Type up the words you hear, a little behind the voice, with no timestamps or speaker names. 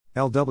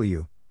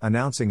LW,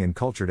 announcing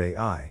Encultured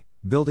AI,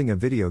 building a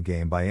video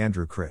game by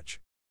Critch.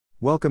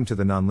 Welcome to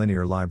the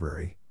Nonlinear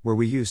Library, where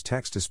we use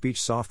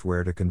text-to-speech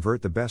software to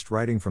convert the best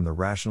writing from the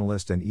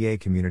rationalist and EA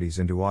communities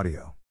into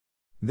audio.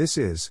 This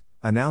is,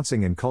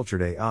 announcing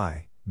Encultured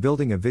AI,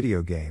 building a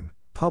video game,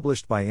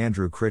 published by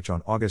Critch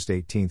on August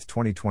 18,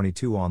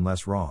 2022 on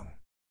Less Wrong.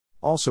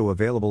 Also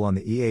available on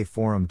the EA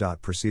forum.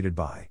 Preceded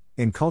by,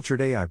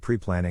 Encultured AI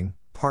Pre-Planning,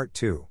 Part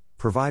 2,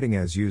 Providing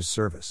as-used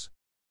service.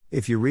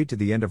 If you read to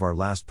the end of our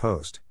last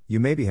post, you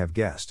maybe have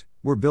guessed,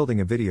 we're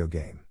building a video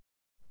game.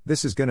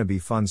 This is gonna be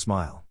fun.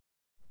 Smile.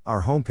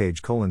 Our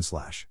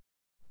homepage :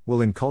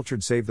 Will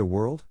Encultured save the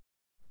world?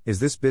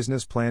 Is this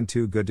business plan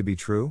too good to be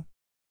true?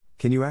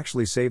 Can you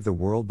actually save the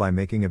world by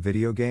making a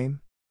video game?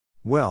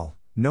 Well,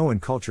 no,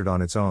 Encultured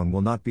on its own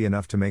will not be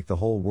enough to make the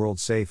whole world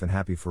safe and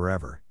happy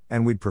forever,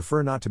 and we'd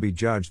prefer not to be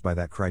judged by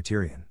that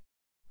criterion.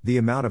 The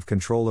amount of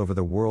control over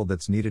the world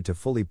that's needed to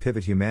fully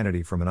pivot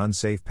humanity from an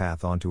unsafe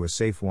path onto a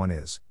safe one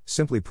is,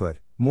 simply put,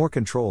 more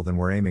control than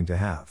we're aiming to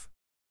have.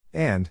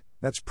 And,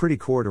 that's pretty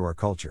core to our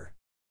culture.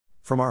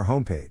 From our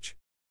homepage.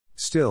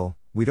 Still,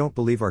 we don't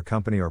believe our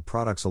company or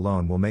products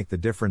alone will make the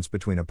difference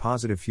between a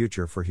positive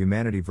future for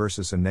humanity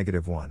versus a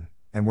negative one,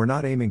 and we're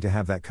not aiming to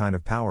have that kind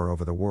of power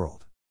over the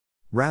world.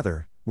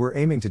 Rather, we're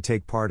aiming to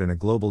take part in a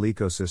global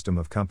ecosystem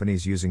of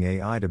companies using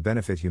AI to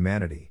benefit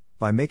humanity,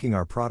 by making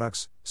our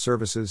products,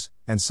 services,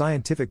 and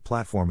scientific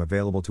platform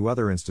available to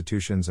other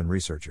institutions and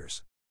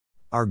researchers.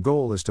 Our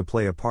goal is to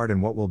play a part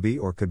in what will be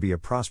or could be a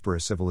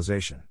prosperous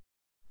civilization.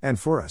 And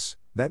for us,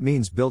 that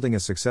means building a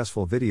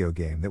successful video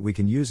game that we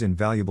can use in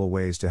valuable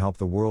ways to help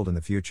the world in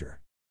the future.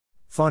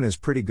 Fun is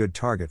pretty good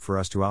target for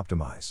us to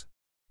optimize.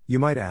 You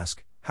might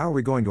ask, how are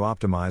we going to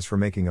optimize for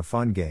making a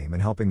fun game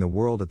and helping the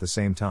world at the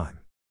same time?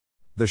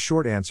 The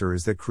short answer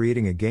is that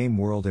creating a game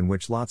world in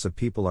which lots of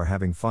people are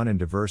having fun in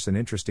diverse and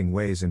interesting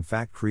ways in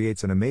fact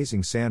creates an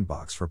amazing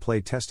sandbox for play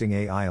testing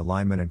AI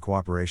alignment and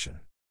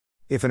cooperation.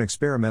 If an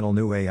experimental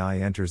new AI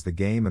enters the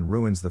game and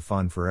ruins the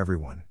fun for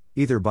everyone,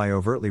 either by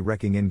overtly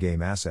wrecking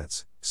in-game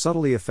assets,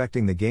 subtly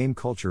affecting the game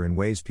culture in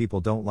ways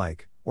people don't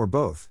like, or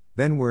both,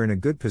 then we're in a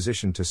good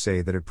position to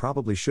say that it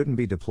probably shouldn't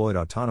be deployed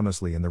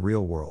autonomously in the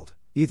real world,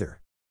 either.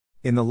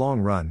 In the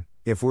long run,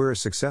 if we're as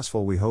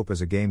successful we hope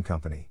as a game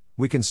company,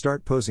 we can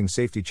start posing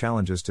safety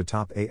challenges to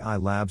top AI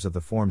labs of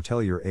the form: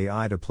 tell your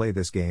AI to play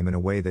this game in a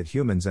way that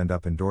humans end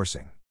up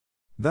endorsing.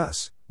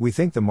 Thus, we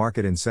think the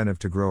market incentive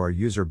to grow our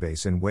user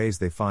base in ways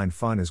they find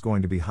fun is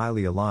going to be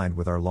highly aligned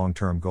with our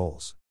long-term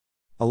goals.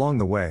 Along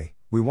the way,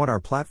 we want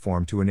our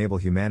platform to enable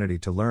humanity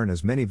to learn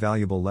as many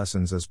valuable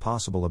lessons as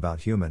possible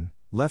about human,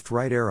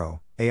 left-right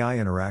arrow, AI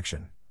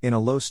interaction, in a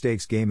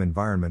low-stakes game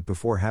environment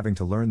before having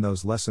to learn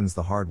those lessons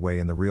the hard way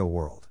in the real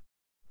world.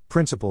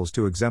 Principles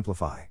to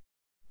exemplify.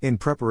 In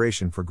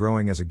preparation for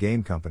growing as a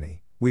game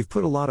company, we've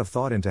put a lot of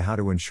thought into how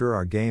to ensure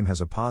our game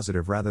has a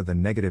positive rather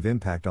than negative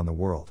impact on the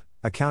world,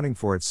 accounting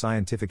for its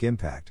scientific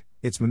impact,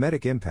 its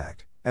mimetic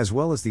impact, as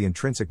well as the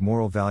intrinsic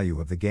moral value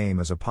of the game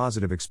as a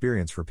positive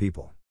experience for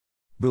people.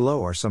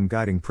 Below are some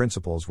guiding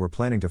principles we're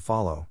planning to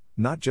follow,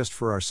 not just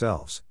for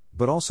ourselves,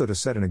 but also to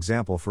set an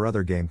example for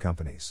other game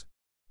companies.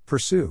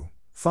 Pursue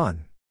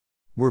fun.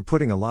 We're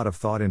putting a lot of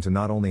thought into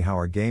not only how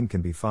our game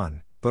can be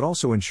fun, but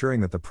also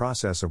ensuring that the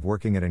process of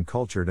working at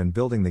Encultured and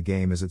building the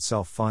game is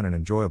itself fun and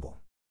enjoyable.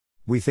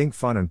 We think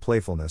fun and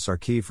playfulness are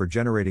key for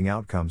generating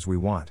outcomes we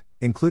want,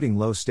 including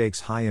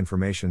low-stakes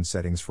high-information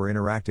settings for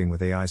interacting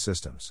with AI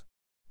systems.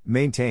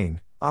 Maintain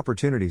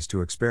opportunities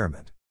to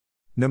experiment.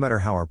 No matter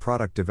how our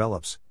product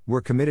develops, we're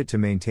committed to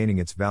maintaining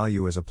its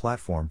value as a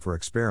platform for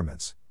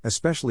experiments,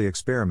 especially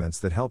experiments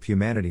that help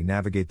humanity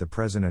navigate the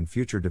present and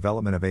future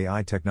development of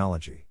AI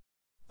technology.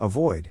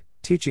 Avoid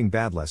teaching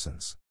bad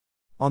lessons.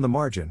 On the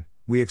margin,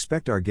 we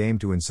expect our game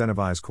to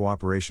incentivize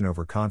cooperation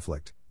over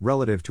conflict,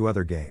 relative to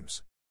other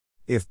games.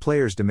 If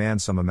players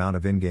demand some amount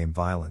of in-game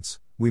violence,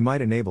 we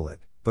might enable it,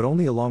 but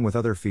only along with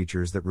other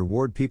features that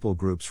reward people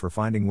groups for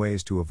finding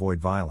ways to avoid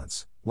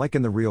violence, like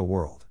in the real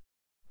world.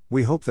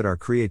 We hope that our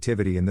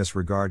creativity in this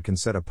regard can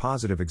set a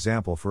positive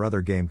example for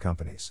other game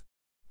companies.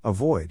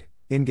 Avoid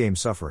in-game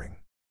suffering.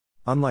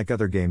 Unlike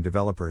other game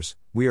developers,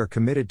 we are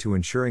committed to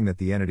ensuring that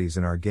the entities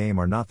in our game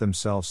are not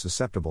themselves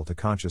susceptible to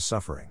conscious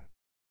suffering.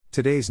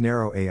 Today's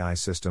narrow AI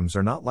systems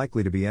are not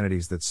likely to be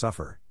entities that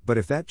suffer, but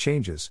if that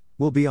changes,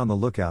 we'll be on the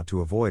lookout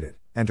to avoid it,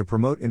 and to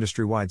promote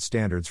industry-wide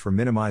standards for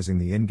minimizing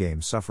the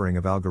in-game suffering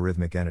of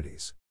algorithmic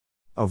entities.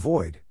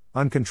 Avoid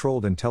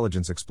uncontrolled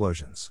intelligence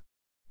explosions.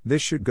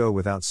 This should go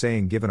without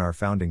saying given our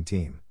founding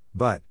team,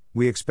 but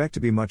we expect to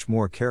be much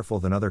more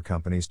careful than other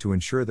companies to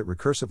ensure that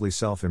recursively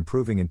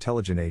self-improving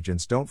intelligent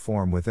agents don't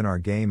form within our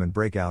game and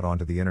break out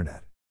onto the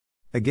internet.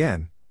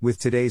 Again, with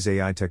today's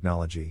AI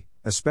technology,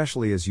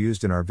 especially as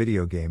used in our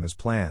video game as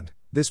planned,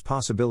 this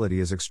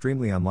possibility is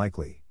extremely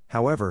unlikely.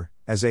 However,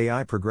 as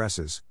AI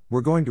progresses,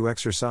 we're going to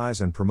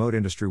exercise and promote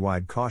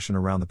industry-wide caution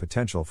around the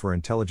potential for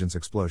intelligence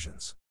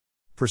explosions.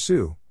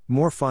 Pursue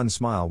more fun.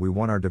 Smile. We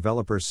want our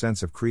developers'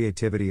 sense of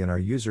creativity and our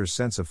users'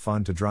 sense of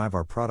fun to drive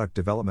our product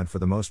development for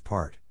the most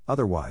part,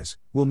 Otherwise,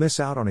 we'll miss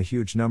out on a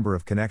huge number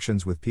of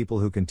connections with people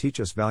who can teach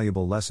us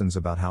valuable lessons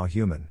about how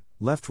human,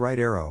 left-right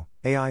arrow,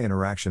 AI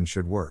interactions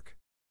should work.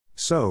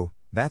 So,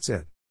 that's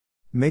it.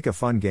 Make a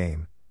fun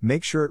game,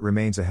 make sure it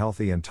remains a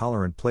healthy and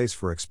tolerant place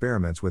for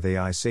experiments with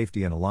AI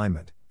safety and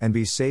alignment, and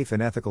be safe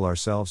and ethical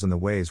ourselves in the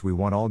ways we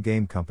want all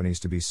game companies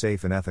to be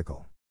safe and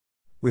ethical.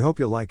 We hope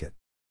you'll like it.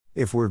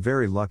 If we're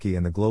very lucky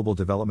and the global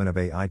development of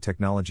AI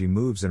technology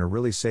moves in a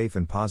really safe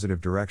and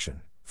positive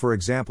direction, for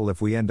example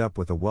if we end up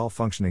with a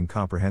well-functioning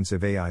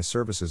comprehensive AI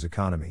services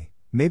economy,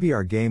 maybe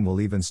our game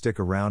will even stick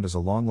around as a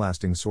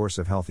long-lasting source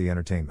of healthy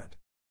entertainment.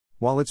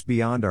 While it's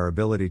beyond our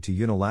ability to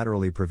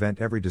unilaterally prevent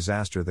every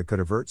disaster that could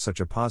avert such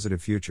a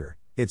positive future,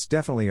 it's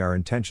definitely our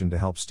intention to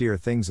help steer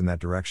things in that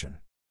direction.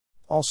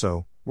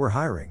 Also, we're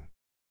hiring.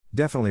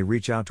 Definitely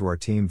reach out to our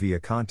team via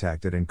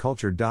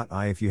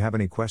contact@encultured.ai if you have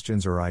any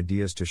questions or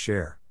ideas to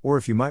share, or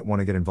if you might want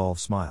to get involved.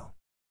 Smile.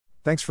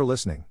 Thanks for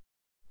listening.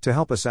 To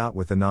help us out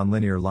with the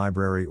Nonlinear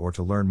Library or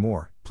to learn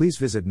more, please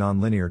visit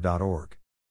nonlinear.org.